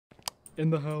In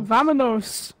the house.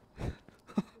 Vamonos!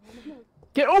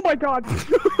 Get- oh my god!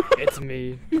 It's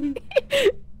me.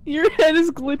 Your head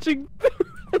is glitching.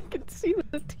 I can see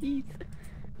the teeth.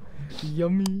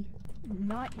 Yummy.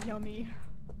 Not yummy.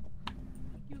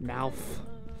 Mouth.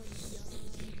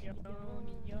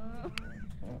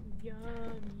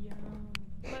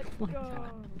 Let's Oh my go,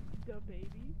 God. the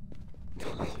baby.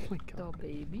 Oh my god. Oh,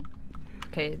 baby.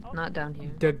 Okay, not down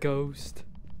here. The ghost.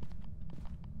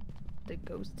 The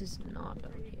ghost is not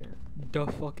down here. The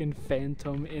fucking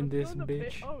phantom in this Let's go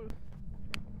bitch. oh.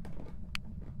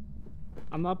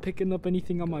 I'm not picking up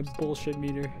anything on my bullshit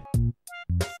meter.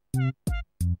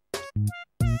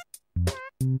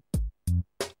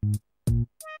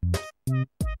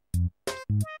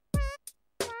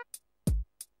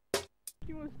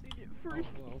 You want to see it free?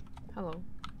 Hello.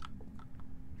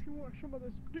 You want some of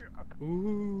this dick?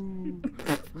 Ooh.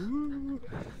 Ooh.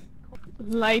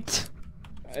 Light.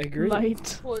 I agree.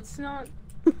 Light. Well, it's not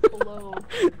below.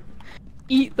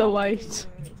 Eat the light.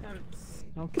 Attempts.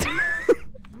 Okay.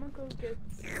 I'm gonna go get.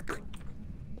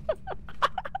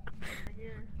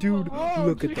 Dude, Oh,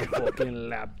 look at the dude. fucking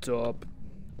laptop.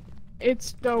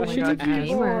 It's the That shit's a Ouija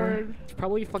gamer. board. It's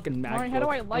probably a fucking MacBook. Alright, how do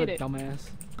I light What a it? Dumbass.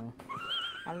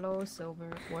 Hello, Silver.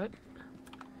 What?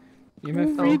 You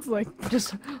Who may reads like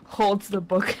Just holds the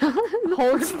book.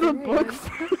 holds the book?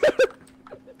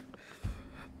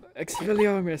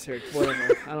 Expelliarmus,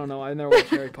 whatever. I don't know. I never watched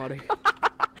Harry Potter.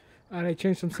 Alright, I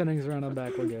changed some settings around. I'm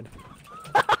back. We're good.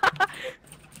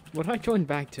 What did I join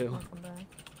back to? Welcome back.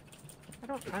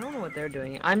 I don't know what they're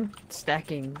doing. I'm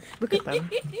stacking. Look at them.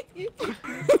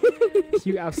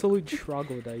 You absolute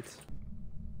troglodytes.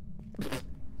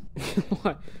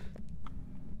 What?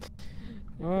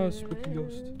 Oh, spooky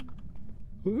ghost.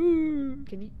 Ooh.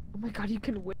 Can you? Oh my god, you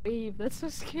can wave. That's so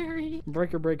scary.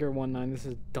 Breaker 19. This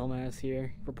is dumbass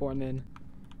here. Reporting in.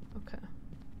 Okay.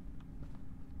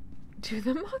 Do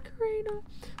the Macarena.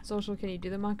 Social, can you do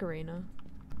the Macarena?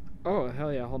 Oh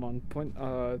hell yeah! Hold on. Point.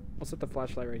 I'll set the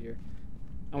flashlight right here.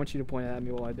 I want you to point it at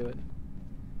me while I do it.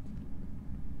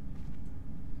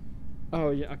 Oh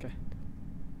yeah. Okay.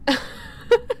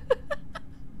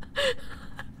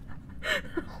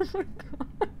 Oh my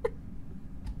god.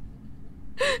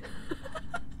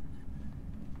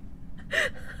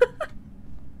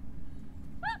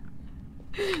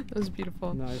 That was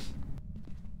beautiful. Nice.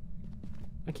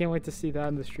 I can't wait to see that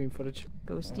in the stream footage.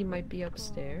 Ghosty might be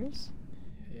upstairs.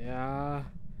 Yeah,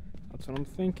 that's what I'm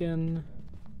thinking.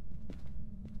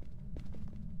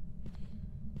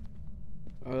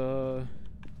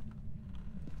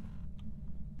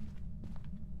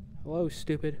 Hello,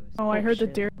 stupid. Oh, I heard the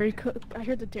shit. I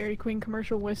heard the Dairy Queen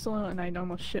commercial whistle, and I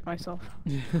almost shit myself.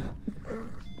 I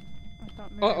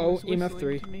thought Mary Uh-oh, was EMF whistling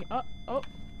 3. to me. Oh,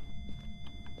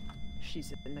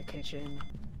 She's in the kitchen.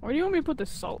 where do you want me to put the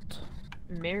salt?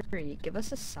 Mary, give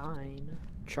us a sign.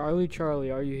 Charlie,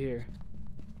 are you here?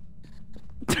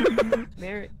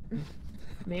 Mary.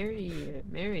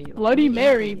 Mary. Bloody please.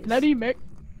 Mary, Bloody Mary.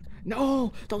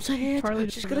 No, don't say it. Charlie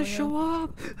She's D'Amelio. gonna show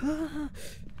up.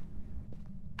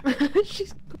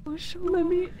 She's gonna show Let up.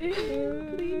 me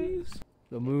in, please.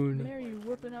 The moon. Mary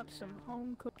whipping up some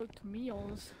home-cooked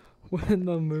meals. When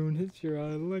the moon hits your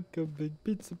eye like a big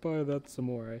pizza pie, that's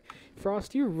amore.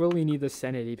 Frost, you really need the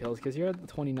sanity pills because you're at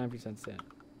the 29% san.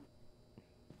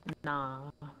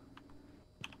 Nah.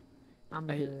 I'm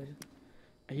I- good.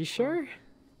 Are you sure?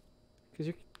 Because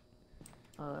you're.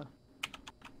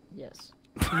 Yes.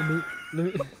 Let me.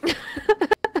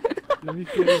 Let me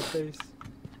feel your face.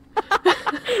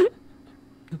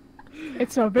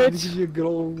 It's a Let me bitch. give you a good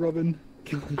old rubbing.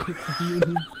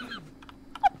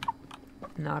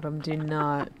 Not do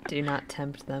not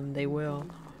tempt them. They will.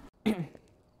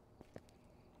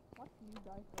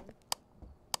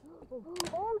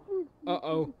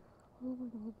 Uh-oh.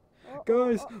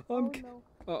 Guys,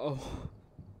 uh-oh.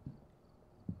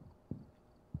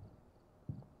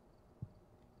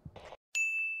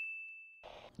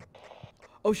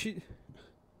 Oh, she's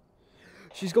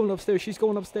going upstairs. She's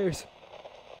going upstairs.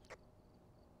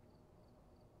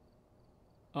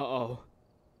 Uh-oh.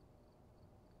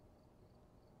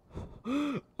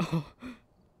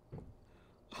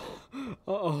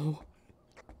 Uh-oh.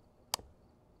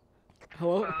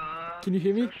 Hello? Can you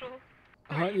hear me?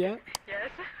 Yeah? Yes.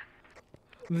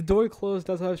 The door closed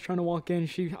as I was trying to walk in.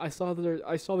 I saw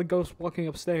the ghost walking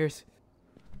upstairs.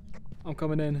 I'm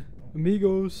coming in.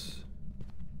 Amigos.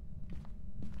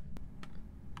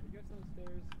 You guys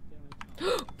downstairs? Damn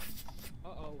it.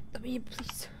 Uh-oh. Let me in,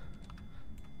 please.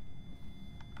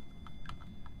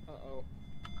 Uh-oh.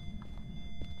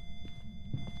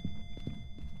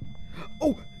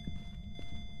 Oh!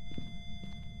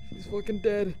 She's fucking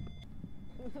dead.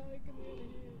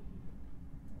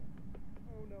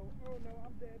 Oh no,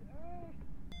 I'm dead.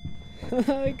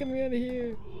 Get me out of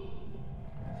here.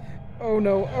 Oh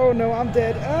no, I'm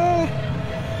dead.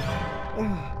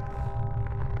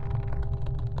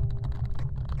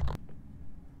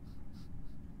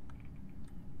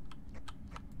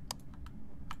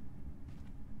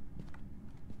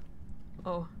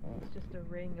 Oh, it's just a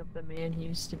ring of the man he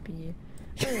used to be.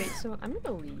 Alright, so I'm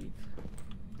gonna leave.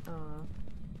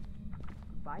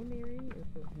 Bye, Mary. It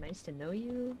was nice to know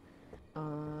you.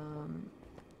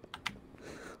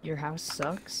 Your house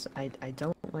sucks. I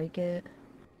don't like it.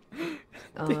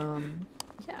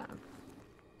 Yeah.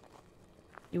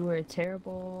 You were a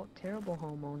terrible, terrible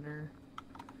homeowner.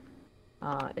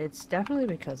 It's definitely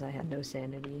because I had no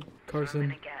sanity. Carson. I'm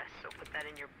gonna guess, so put that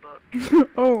in your book.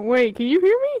 Oh, wait, can you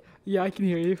hear me? Yeah, I can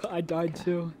hear you. I died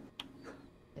too.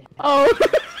 Oh.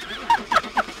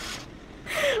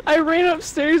 I ran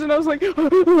upstairs and I was like, I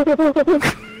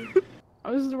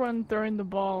was the one throwing the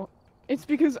ball. It's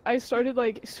because I started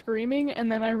like screaming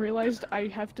and then I realized I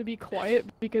have to be quiet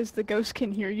because the ghost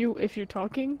can hear you if you're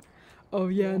talking. Oh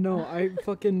yeah, no, I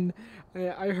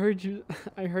heard you,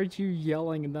 I heard you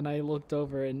yelling, and then I looked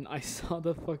over and I saw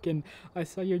I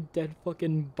saw your dead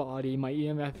fucking body, my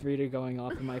EMF reader going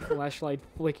off, and my flashlight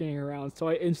flickering around. So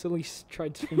I instantly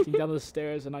tried sprinting down the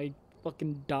stairs, and I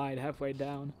fucking died halfway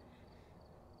down.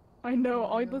 I know,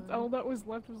 all that was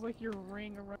left was like your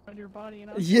ring around your body,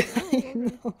 and I was Yeah,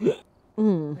 like, oh, okay.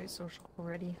 Very social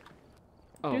already.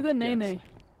 Oh, Do the nay-nay.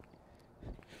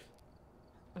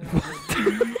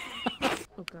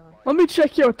 Oh god. Let me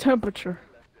check your temperature.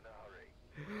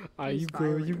 You He's go, you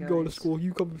violent, can go to guys. school.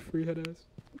 You come free, head ass.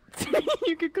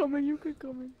 You could come in, you could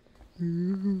come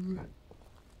in.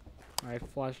 Alright,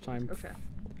 flash time. Okay.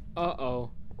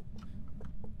 Uh-oh.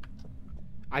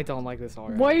 I don't like this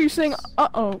already. Why are you saying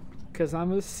uh-oh? Cause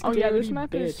I'm a Oh, yeah, this scaredy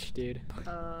map is- bitch, dude.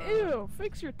 Ew,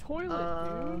 fix your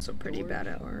toilet, dude. So pretty bad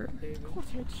at art.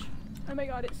 Cottage. Oh my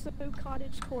god, it's so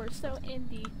cottagecore, so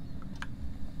indie.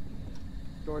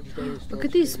 George Davis. Look George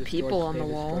at these Davis, people George on the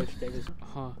Davis, wall. George Davis.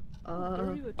 Huh.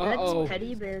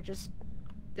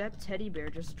 That teddy bear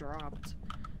just dropped.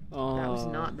 That was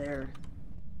not there.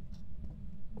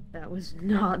 That was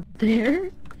not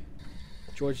there.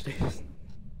 George Davis.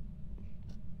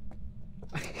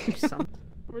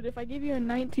 But if I give you a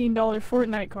 $19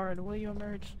 Fortnite card, will you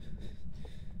emerge?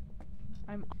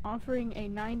 I'm offering a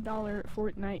 $9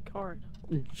 Fortnite card.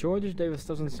 George Davis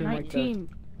doesn't seem like that. 19.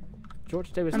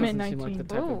 George Davis I meant doesn't seem like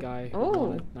the 19. type Oh. of guy who Oh.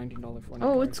 wanted $19 for an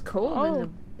Oh, card. it's cold. Oh.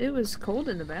 It was cold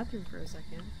in the bathroom for a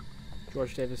second.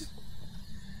 George Davis.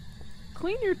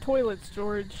 Clean your toilets,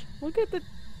 George. Look at the...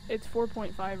 It's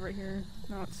 4.5 right here,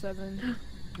 not 7.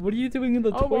 What are you doing in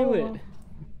the Oh, whoa, toilet?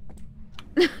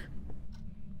 whoa.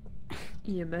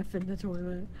 EMF in the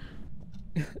toilet.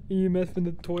 EMF in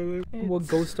the toilet. What It's-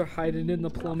 ghosts are hiding in the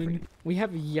plumbing? We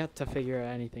have yet to figure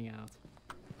anything out.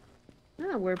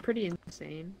 Yeah, we're pretty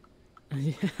insane.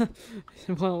 Yeah.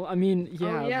 Well, I mean,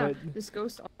 yeah, Oh yeah, but this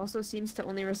ghost also seems to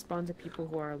only respond to people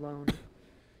who are alone.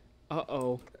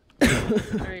 uh-oh.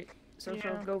 Alright,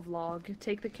 social, Yeah. go vlog.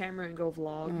 Take the camera and go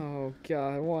vlog. Oh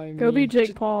god, why Go me? be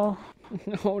Jake Paul.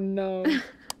 Oh no.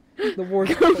 The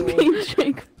worst Go Paul. be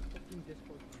Jake.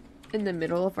 In the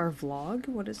middle of our vlog?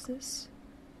 What is this?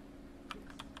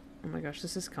 Oh my gosh,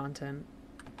 this is content.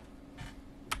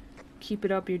 Keep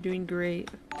it up, you're doing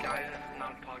great.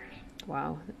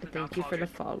 Wow, thank you for the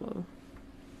follow.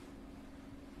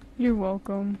 You're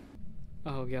welcome.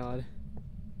 Oh god.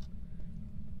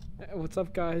 What's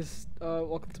up guys?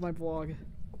 Welcome to my vlog.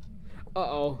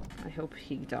 Uh-oh. I hope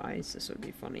he dies, this would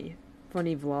be funny.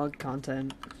 Funny vlog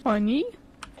content. Funny?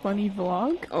 Funny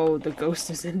vlog? Oh, the ghost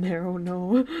is in there, oh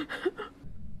no.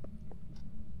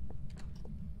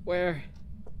 Where?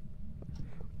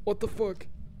 What the fuck?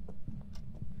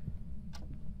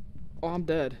 Oh, I'm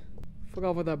dead. Fuck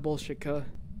off with that bullshit, cuh.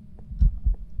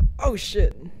 Oh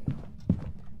shit!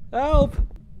 Help!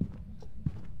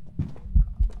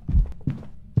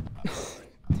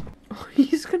 Oh,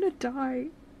 he's gonna die.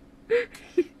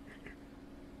 He's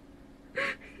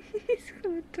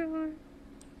gonna die.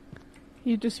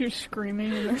 You just hear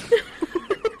screaming and then...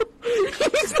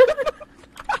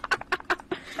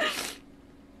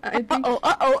 I think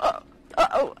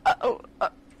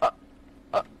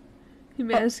he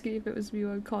may ask if it was me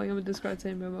while calling him a Discord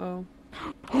saying MMO.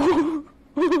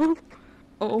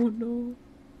 Oh no.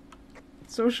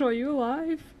 Social, are you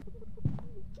alive?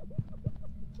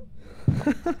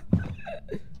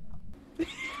 You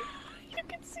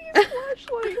can see his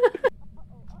flashlight.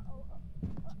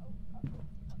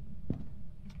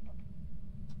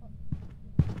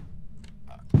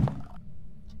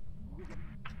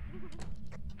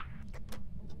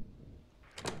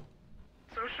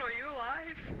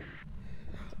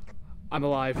 I'm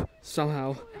alive.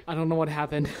 Somehow. I don't know what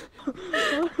happened.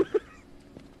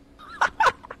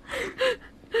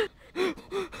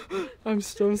 I'm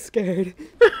so scared.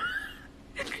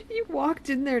 You walked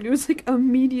in there and it was like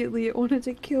immediately it wanted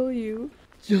to kill you.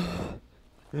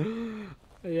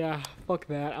 Yeah, fuck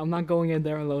that. I'm not going in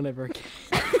there alone ever again.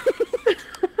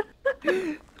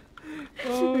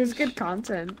 Oh, It was good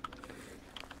content.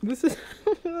 this is...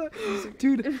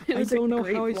 Dude, It I was a don't know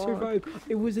great how I vlog. survived.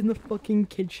 It was in the fucking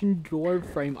kitchen door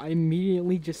frame. I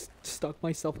immediately just stuck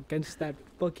myself against that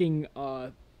fucking,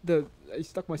 I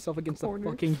stuck myself against Corner. the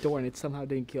fucking door and it somehow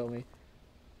didn't kill me.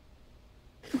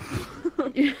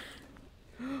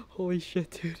 Holy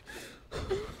shit, dude.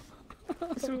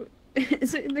 So,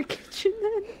 is it in the kitchen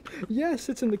then? Yes,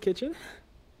 it's in the kitchen.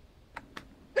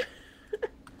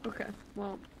 Okay,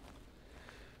 well.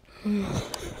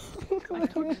 I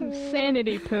took some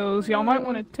sanity pills. Y'all might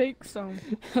want to take some.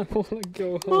 I wanna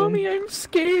go home. Mommy, I'm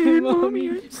scared. Mommy,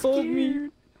 I'm hold me.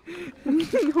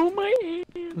 scared. Hold my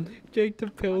hand. Jake, the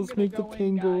pills gonna make the go in,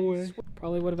 pain go guys. away.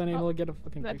 Probably would have been able Oh, to get a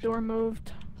fucking That picture. door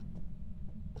moved.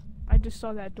 I just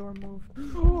saw that door move.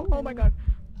 Oh my god.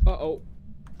 Uh-oh.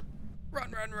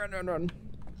 Run, run, run, run, run.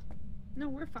 No,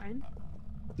 we're fine.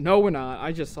 No, we're not.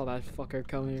 I just saw that fucker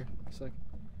come here. It's like,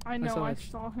 I know, saw I it.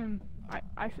 saw him. I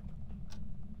I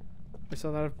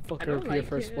saw that I fucker don't appear like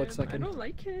for a him. split second. I don't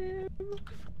like him.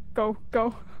 go.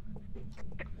 Don't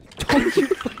you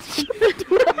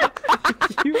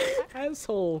You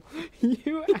asshole.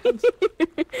 You asshole.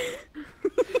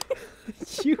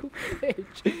 You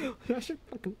bitch. I should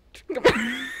fucking... I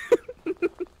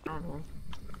don't know.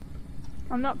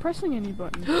 I'm not pressing any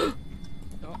buttons.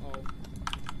 Uh-oh.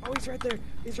 Oh, he's right there.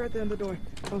 He's right there on the door.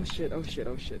 Oh shit, oh shit,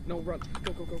 oh shit. No, run.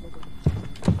 Go, go, go, go, go.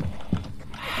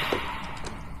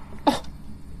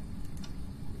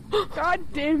 God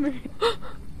damn it.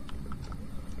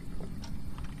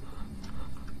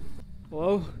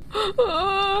 Hello?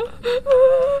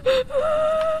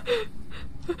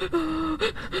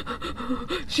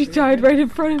 She died right in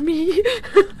front of me.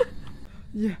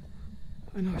 Yeah.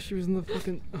 I know, she was in the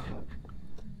fucking...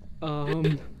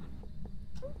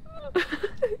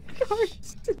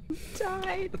 Karsten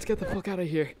died. Let's get the fuck out of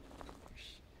here.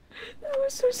 That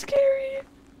was so scary.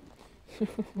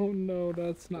 Oh no,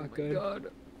 that's not good. God.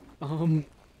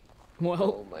 Well,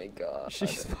 Oh my god.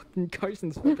 she's fucking...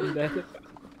 Carson's fucking dead.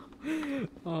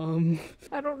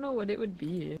 I don't know what it would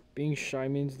be. Being shy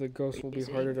means the ghost will be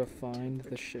harder to find.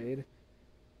 The shade.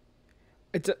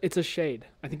 It's a shade.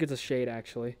 I think it's a shade,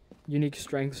 actually. Unique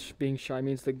strengths. Being shy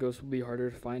means the ghost will be harder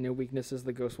to find. And weaknesses,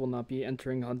 the ghost will not be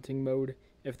entering hunting mode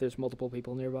if there's multiple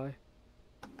people nearby.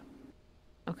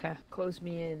 Okay, close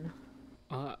me in.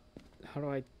 How do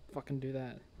I fucking do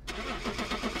that?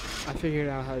 I figured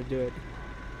out how to do it.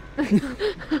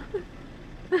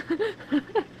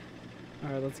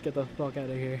 Alright, let's get the fuck out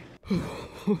of here.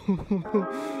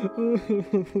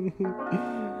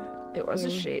 It was a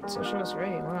shade, so she was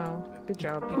right. Wow. Good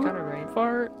job. You got it right.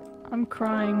 Fart. I'm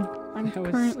crying. I'm That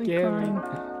was currently scary. crying.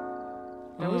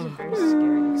 That was a very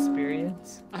scary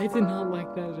experience. I did not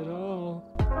like that at all.